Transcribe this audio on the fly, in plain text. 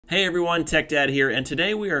Hey everyone, Tech Dad here, and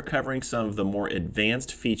today we are covering some of the more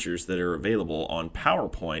advanced features that are available on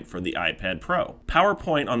PowerPoint for the iPad Pro.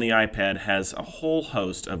 PowerPoint on the iPad has a whole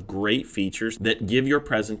host of great features that give your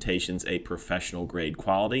presentations a professional grade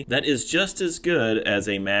quality that is just as good as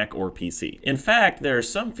a Mac or PC. In fact, there are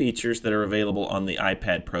some features that are available on the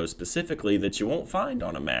iPad Pro specifically that you won't find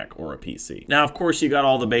on a Mac or a PC. Now, of course, you got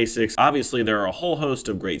all the basics. Obviously, there are a whole host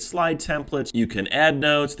of great slide templates. You can add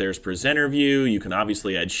notes, there's presenter view, you can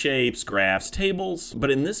obviously add shapes, graphs, tables, but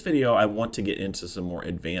in this video I want to get into some more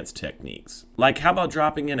advanced techniques. Like how about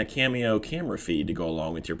dropping in a Cameo camera feed to go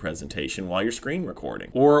along with your presentation while you're screen recording?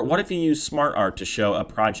 Or what if you use Smart Art to show a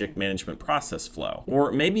project management process flow?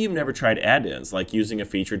 Or maybe you've never tried add-ins, like using a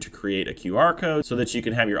feature to create a QR code so that you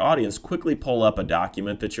can have your audience quickly pull up a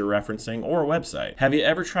document that you're referencing or a website. Have you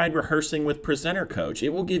ever tried rehearsing with Presenter Coach? It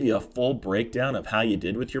will give you a full breakdown of how you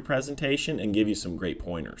did with your presentation and give you some great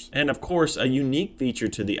pointers. And of course, a unique feature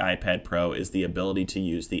to the iPad Pro is the ability to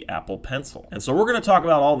use the Apple Pencil. And so we're going to talk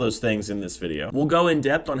about all those things in this video. We'll go in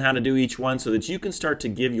depth on how to do each one so that you can start to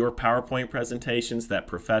give your PowerPoint presentations that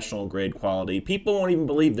professional grade quality. People won't even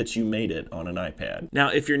believe that you made it on an iPad. Now,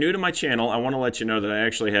 if you're new to my channel, I want to let you know that I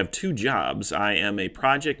actually have two jobs. I am a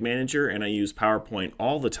project manager and I use PowerPoint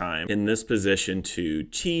all the time in this position to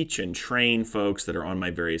teach and train folks that are on my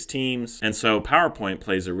various teams. And so PowerPoint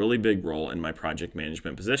plays a really big role in my project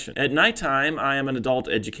management position. At nighttime, I am an adult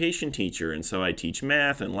education teacher, and so I teach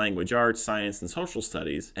math and language arts, science, and social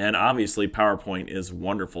studies, and obviously PowerPoint is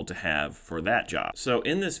wonderful to have for that job. So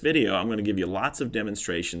in this video, I'm going to give you lots of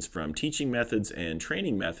demonstrations from teaching methods and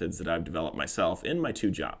training methods that I've developed myself in my two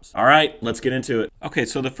jobs. All right, let's get into it. Okay,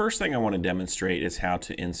 so the first thing I want to demonstrate is how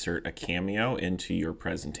to insert a Cameo into your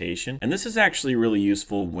presentation, and this is actually really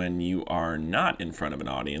useful when you are not in front of an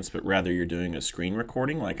audience, but rather you're doing a screen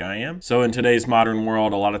recording like I am. So in today's modern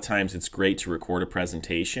world, a lot of times it's great to record a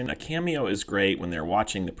presentation. A Cameo is great when they're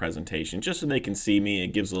watching the presentation just so they can see me.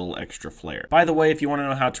 It gives a little extra flair. By the way, if you want to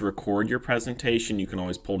know how to record your presentation, you can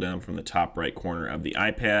always pull down from the top right corner of the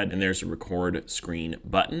iPad and there's a record screen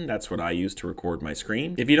button. That's what I use to record my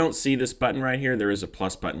screen. If you don't see this button right here, there is a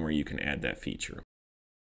plus button where you can add that feature.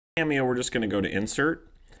 Cameo, we're just going to go to Insert,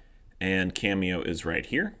 and Cameo is right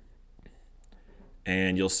here.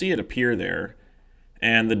 And you'll see it appear there.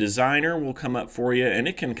 And the designer will come up for you, and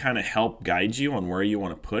it can kind of help guide you on where you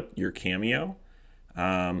want to put your Cameo.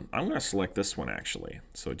 I'm going to select this one actually.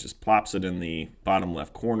 So it just plops it in the bottom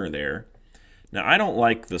left corner there. Now I don't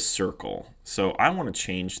like the circle, so I want to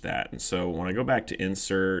change that. And so when I go back to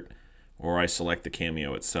Insert, or I select the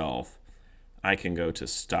Cameo itself, I can go to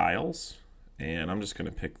Styles, and I'm just going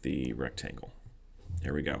to pick the rectangle.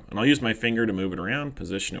 There we go. And I'll use my finger to move it around,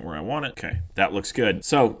 position it where I want it. Okay, that looks good.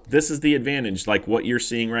 So this is the advantage. Like what you're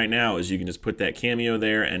seeing right now is you can just put that Cameo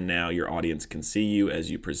there and now your audience can see you as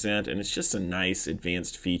you present. And it's just a nice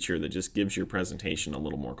advanced feature that just gives your presentation a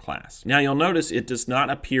little more class. Now you'll notice it does not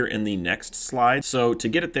appear in the next slide. So to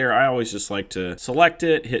get it there, I always just like to select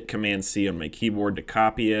it, hit Command C on my keyboard to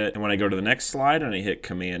copy it. And when I go to the next slide and I hit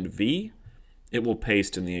Command V, it will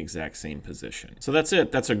paste in the exact same position. So that's it.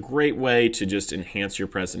 That's a great way to just enhance your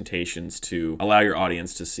presentations to allow your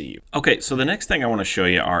audience to see you. Okay, so the next thing I want to show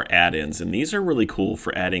you are add-ins, and these are really cool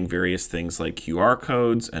for adding various things like QR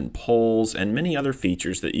codes and polls and many other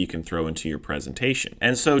features that you can throw into your presentation.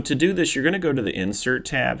 And so to do this, you're going to go to the Insert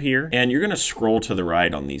tab here, and you're going to scroll to the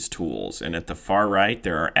right on these tools, and at the far right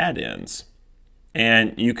there are add-ins.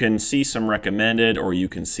 And you can see some recommended, or you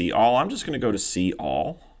can see all. I'm just going to go to See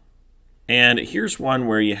All. And here's one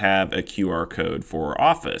where you have a QR code for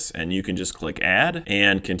Office, and you can just click Add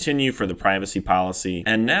and continue for the privacy policy.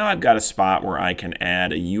 And now I've got a spot where I can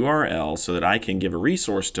add a URL so that I can give a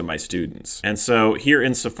resource to my students. And so here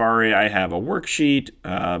in Safari, I have a worksheet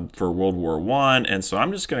for World War I, and so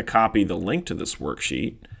I'm just going to copy the link to this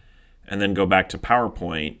worksheet and then go back to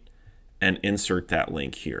PowerPoint and insert that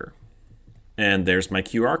link here. And there's my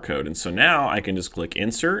QR code. And so now I can just click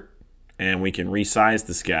Insert, and we can resize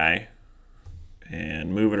this guy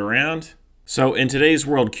and move it around. So in today's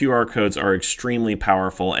world, QR codes are extremely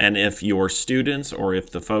powerful, and if your students or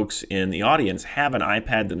if the folks in the audience have an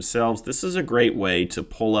iPad themselves, this is a great way to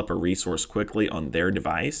pull up a resource quickly on their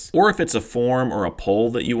device. Or if it's a form or a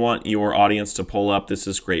poll that you want your audience to pull up, this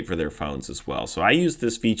is great for their phones as well. So I use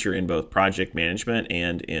this feature in both project management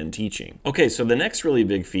and in teaching. Okay, so the next really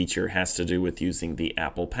big feature has to do with using the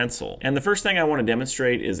Apple Pencil. And the first thing I want to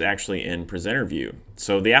demonstrate is actually in presenter view.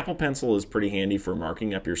 So the Apple Pencil is pretty handy for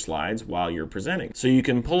marking up your slides while you're you're presenting. So you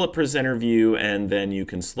can pull up presenter view and then you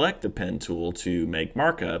can select the pen tool to make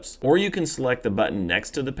markups, or you can select the button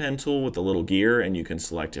next to the pen tool with the little gear and you can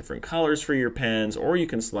select different colors for your pens, or you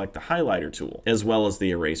can select the highlighter tool as well as the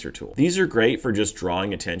eraser tool. These are great for just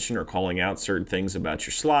drawing attention or calling out certain things about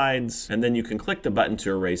your slides, and then you can click the button to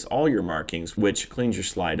erase all your markings, which cleans your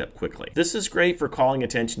slide up quickly. This is great for calling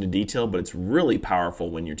attention to detail, but it's really powerful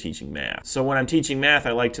when you're teaching math. So when I'm teaching math,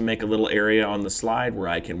 I like to make a little area on the slide where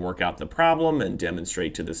I can work out the problem and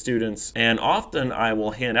demonstrate to the students, and often I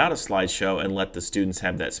will hand out a slideshow and let the students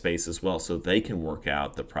have that space as well so they can work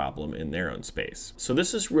out the problem in their own space. So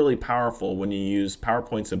this is really powerful when you use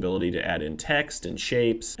PowerPoint's ability to add in text and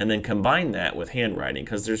shapes and then combine that with handwriting,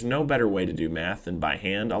 because there's no better way to do math than by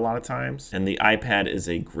hand a lot of times, and the iPad is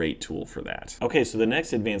a great tool for that. Okay, so the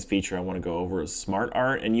next advanced feature I want to go over is Smart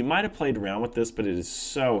Art, and you might have played around with this, but it is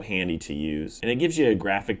so handy to use, and it gives you a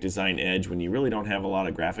graphic design edge when you really don't have a lot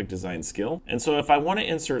of graphic design skill. And so if I want to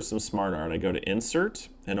insert some Smart Art, I go to Insert,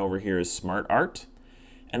 and over here is Smart Art,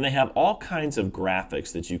 and they have all kinds of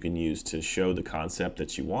graphics that you can use to show the concept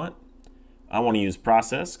that you want. I want to use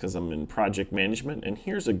process because I'm in project management, and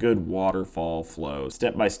here's a good waterfall flow,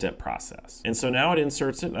 step-by-step process. And so now it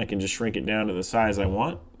inserts it, and I can just shrink it down to the size I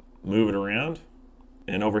want, move it around,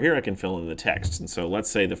 and over here I can fill in the text. And so let's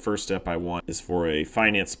say the first step I want is for a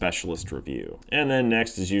finance specialist review. And then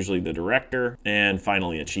next is usually the director, and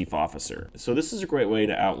finally a chief officer. So this is a great way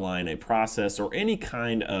to outline a process or any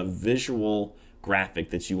kind of visual graphic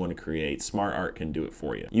that you want to create. Smart Art can do it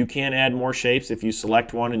for you. You can add more shapes. If you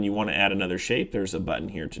select one and you want to add another shape, there's a button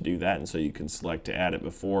here to do that, and so you can select to add it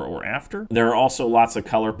before or after. There are also lots of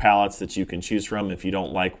color palettes that you can choose from if you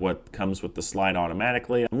don't like what comes with the slide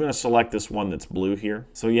automatically. I'm going to select this one that's blue here.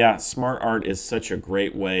 So yeah, Smart Art is such a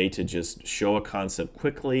great way to just show a concept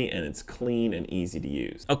quickly, and it's clean and easy to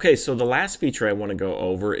use. Okay, so the last feature I want to go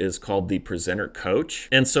over is called the Presenter Coach.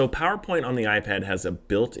 And so PowerPoint on the iPad has a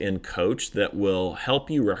built-in coach that will help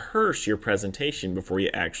you rehearse your presentation before you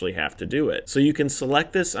actually have to do it. So you can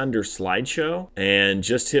select this under slideshow and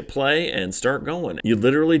just hit play and start going. You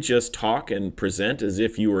literally just talk and present as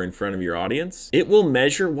if you were in front of your audience. It will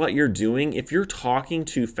measure what you're doing. If you're talking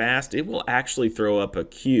too fast, it will actually throw up a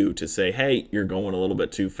cue to say, hey, you're going a little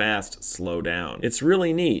bit too fast, slow down. It's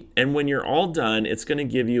really neat. And when you're all done, it's going to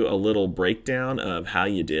give you a little breakdown of how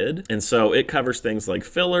you did. And so it covers things like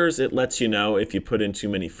fillers. It lets you know if you put in too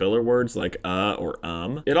many filler words like or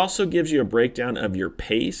It also gives you a breakdown of your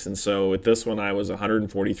pace, and so with this one I was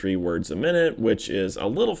 143 words a minute, which is a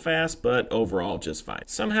little fast, but overall just fine.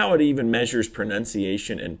 Somehow it even measures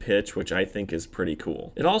pronunciation and pitch, which I think is pretty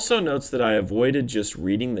cool. It also notes that I avoided just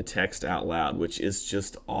reading the text out loud, which is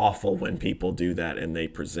just awful when people do that and they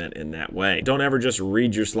present in that way. Don't ever just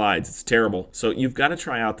read your slides, it's terrible. So you've got to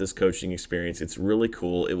try out this coaching experience. It's really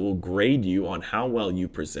cool. It will grade you on how well you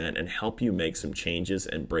present and help you make some changes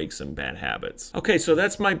and break some bad habits. Okay, so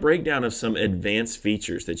that's my breakdown of some advanced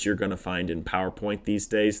features that you're going to find in PowerPoint these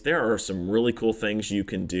days. There are some really cool things you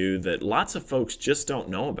can do that lots of folks just don't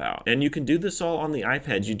know about. And you can do this all on the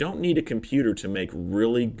iPad. You don't need a computer to make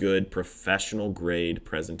really good professional grade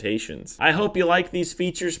presentations. I hope you like these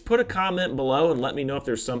features. Put a comment below and let me know if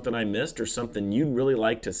there's something I missed or something you'd really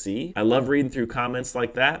like to see. I love reading through comments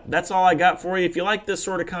like that. That's all I got for you. If you like this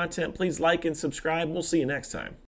sort of content, please like and subscribe. We'll see you next time.